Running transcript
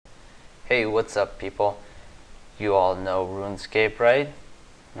Hey, what's up, people? You all know Runescape, right?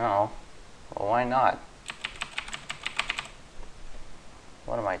 No? Well, why not?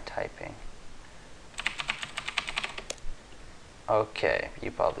 What am I typing? Okay,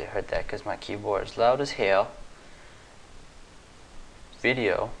 you probably heard that because my keyboard is loud as hell.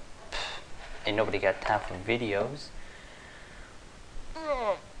 Video? Pfft, ain't nobody got time for videos.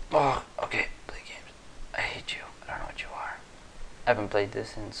 Oh, okay, play games. I hate you. I don't know what you are. I haven't played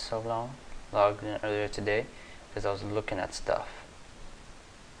this in so long. Logged in earlier today because I was looking at stuff.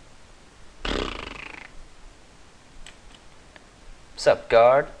 What's up,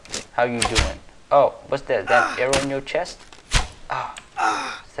 guard? How you doing? Oh, what's that? That arrow in your chest? Ah,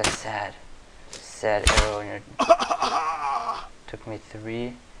 oh, that's sad. Sad arrow in your. Took me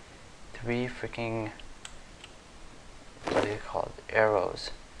three freaking, what do you call it?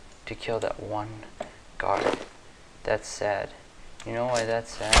 Arrows to kill that one guard. That's sad. You know why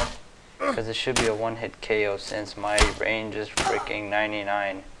that's sad? Because it should be a one-hit KO since my range is freaking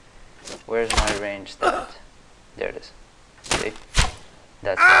 99. Where's my range stat? There it is. See?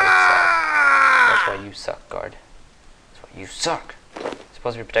 That's why it's sad. That's why you suck, guard. That's why you suck. You're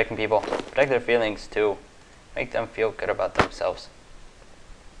supposed to be protecting people. Protect their feelings too. Make them feel good about themselves.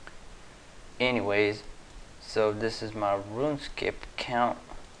 Anyways, so this is my Runescape account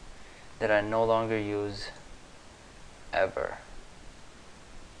that I no longer use ever.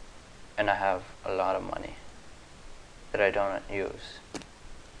 And I have a lot of money that I don't use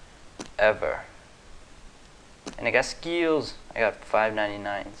ever. And I got skills. I got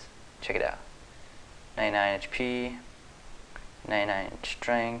 599s. Check it out. 99 HP, 99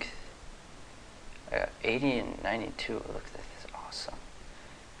 strength. I got 80 and 92. Look, this is awesome.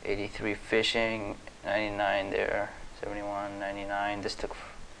 83 fishing, 99 there, 71, 99. This took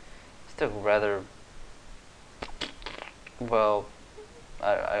rather well.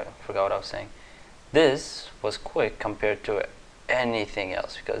 I forgot what I was saying. This was quick compared to anything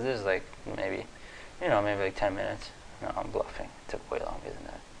else because this is like maybe like 10 minutes. No, I'm bluffing. It took way longer than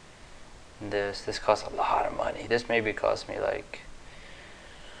that. This costs a lot of money. This maybe cost me like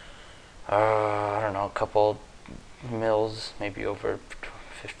I don't know, a couple mils, maybe over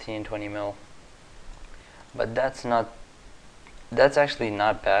 15-20 mil. But that's actually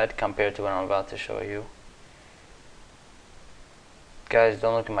not bad compared to what I'm about to show you. Guys,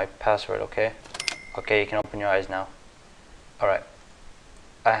 don't look at my password, okay? Okay, you can open your eyes now. Alright.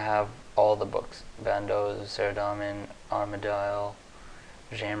 I have all the books. Bandos, Saradomin, Armadile,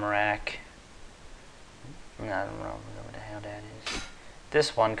 Jamarak. I don't know what the hell that is.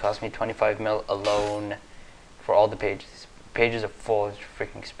 This one cost me 25 mil alone for all the pages. Pages are full, it's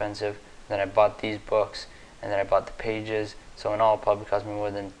freaking expensive. Then I bought these books, and then I bought the pages. So in all, it probably cost me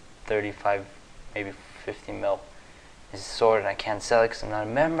more than 35, maybe 50 mil. This sword, and I can't sell it because I'm not a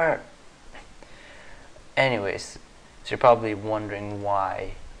member. Anyways, so you're probably wondering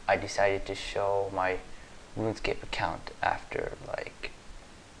why I decided to show my RuneScape account after like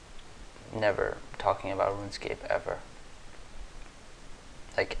never talking about RuneScape ever.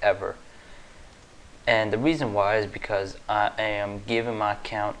 Like ever. And the reason why is because I am giving my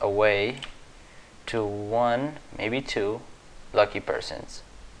account away to one, maybe two lucky persons.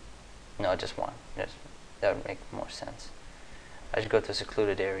 No, just one. That would make more sense. I should go to a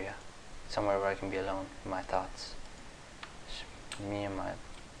secluded area, somewhere where I can be alone in my thoughts. Just me and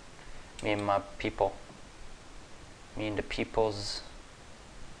my people. Me and the peoples.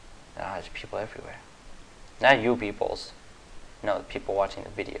 There's people everywhere. Not you peoples. No, the people watching the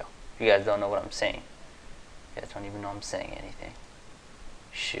video. You guys don't know what I'm saying. You guys don't even know I'm saying anything.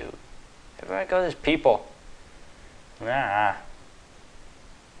 Shoot. Everywhere I go, there's people. Nah.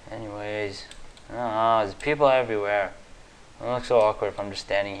 Anyways. There's people everywhere. It looks so awkward if I'm just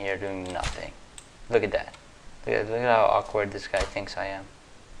standing here doing nothing. Look at that. Look at how awkward this guy thinks I am.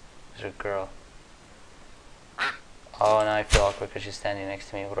 There's a girl. Oh, now I feel awkward because she's standing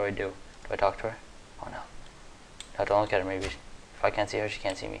next to me. What do? Do I talk to her? Oh no. No, don't look at her. Maybe if I can't see her, she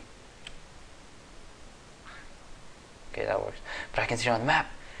can't see me. Okay, that works. But I can see her on the map.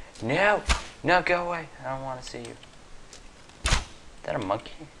 No! No, go away. I don't want to see you. Is that a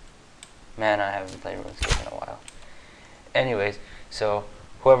monkey? Man, I haven't played RuneScape in a while. Anyways, so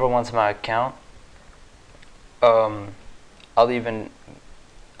whoever wants my account, I'll even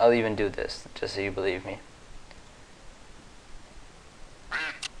do this just so you believe me.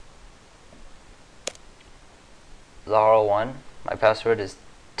 Laurel1, my password is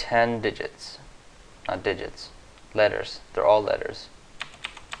 10 digits. Not digits. Letters. They're all letters.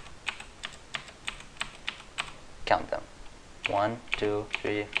 Count them. 1, 2,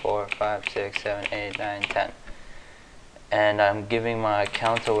 3, 4, 5, 6, 7, 8, 9, 10. And I'm giving my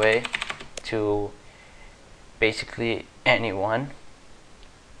account away to basically anyone,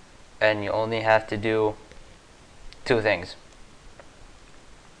 and you only have to do 2 things.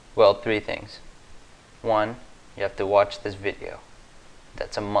 Well, 3 things. 1, you have to watch this video.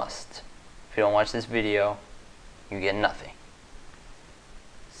 That's a must. If you don't watch this video, you get nothing.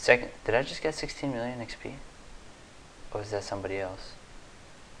 Second, did I just get 16 million XP? Or is that somebody else?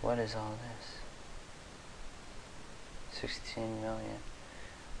 What is all this? 16 million.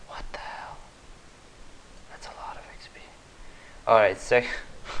 What the hell? That's a lot of XP. Alright, second.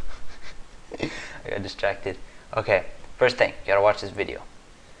 I got distracted. Okay, first thing, you gotta watch this video.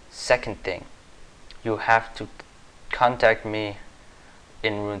 Second thing, you have to contact me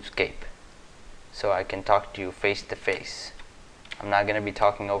in RuneScape so I can talk to you face to face. I'm not gonna be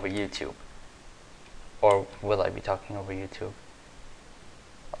talking over YouTube. Or will I be talking over YouTube?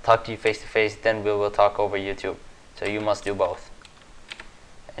 I'll talk to you face to face, then we will talk over YouTube. So you must do both.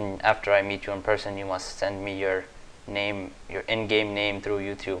 And after I meet you in person, you must send me your name, your in-game name through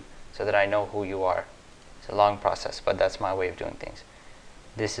YouTube, so that I know who you are. It's a long process, but that's my way of doing things.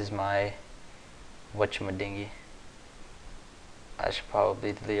 This is my whatchamadingy. I should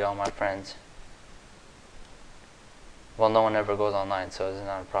probably delete all my friends. Well, no one ever goes online, so it's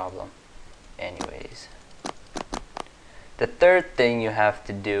not a problem. Anyways, the third thing you have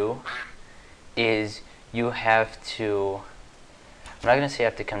to do is you have to, I'm not gonna say you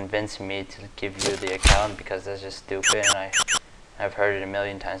have to convince me to give you the account, because that's just stupid and I've heard it a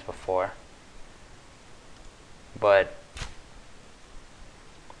million times before. But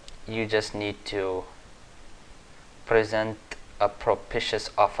you just need to present a propitious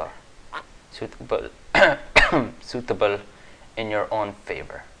offer, suitable suitable in your own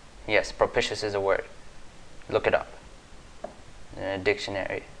favor. Yes, propitious is a word. Look it up in a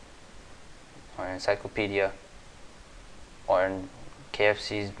dictionary or an encyclopedia or in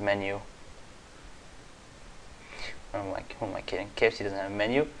KFC's menu. Who am I kidding? KFC doesn't have a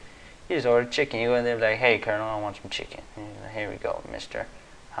menu. You just order chicken. You go in there like, hey Colonel, I want some chicken. And you're like, here we go, mister.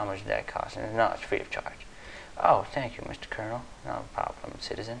 How much did that cost? And no, it's free of charge. Oh, thank you, Mr. Colonel. No problem,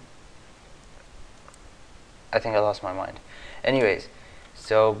 citizen. I think I lost my mind. Anyways,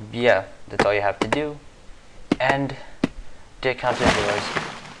 so yeah, that's all you have to do. And the account is yours.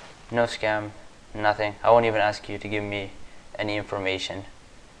 No scam, nothing. I won't even ask you to give me any information.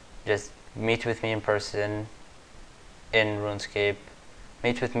 Just meet with me in person in RuneScape.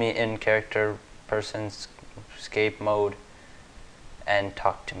 Meet with me in character personscape mode and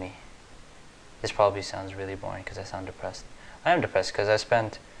talk to me. This probably sounds really boring because I sound depressed. I am depressed because I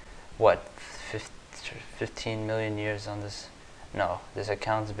spent, what, 15 million years on this? No, this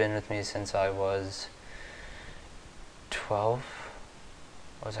account's been with me since I was 12?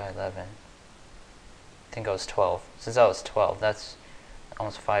 Or was I 11? I think I was 12. Since I was 12, that's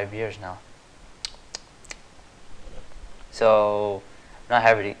almost 5 years now. So, I'm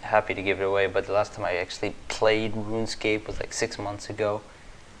not happy to give it away, but the last time I actually played RuneScape was like 6 months ago.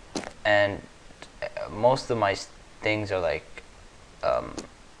 And most of my things are like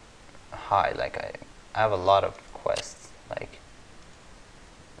high. Like I have a lot of quests. Like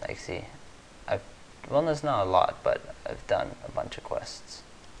see, well, there's not a lot, but I've done a bunch of quests.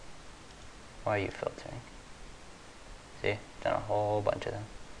 Why are you filtering? See, done a whole bunch of them.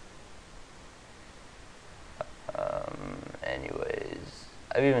 Anyways,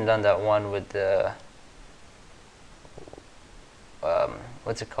 I've even done that one with the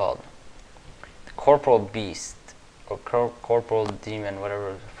what's it called? The Corporal Beast or Corporal Demon,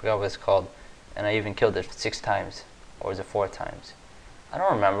 whatever. I forgot what it's called. And I even killed it 6 times, or was it 4 times? I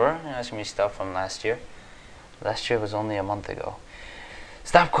don't remember. You're asking me stuff from last year. Last year was only a month ago.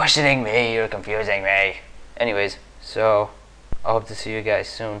 Stop questioning me. You're confusing me. Anyways, so I hope to see you guys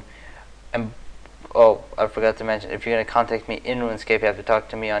soon. And oh, I forgot to mention, if you're gonna contact me in RuneScape, you have to talk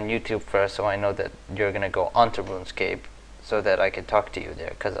to me on YouTube first, so I know that you're gonna go onto RuneScape, so that I can talk to you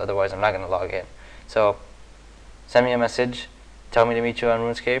there. Because otherwise, I'm not gonna log in. So send me a message. Tell me to meet you on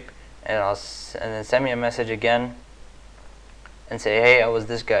RuneScape, and then send me a message again. And say, hey, I was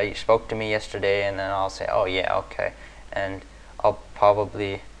this guy, you spoke to me yesterday, and then I'll say, oh yeah, okay. And I'll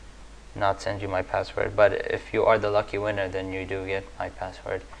probably not send you my password, but if you are the lucky winner, then you do get my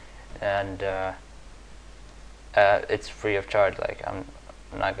password. And it's free of charge. Like I'm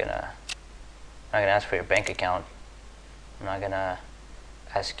not gonna ask for your bank account. I'm not gonna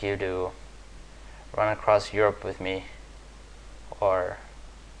ask you to run across Europe with me or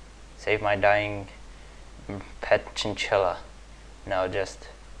save my dying pet chinchilla. No, just,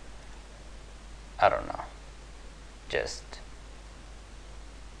 I don't know, just,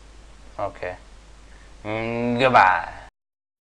 okay, goodbye.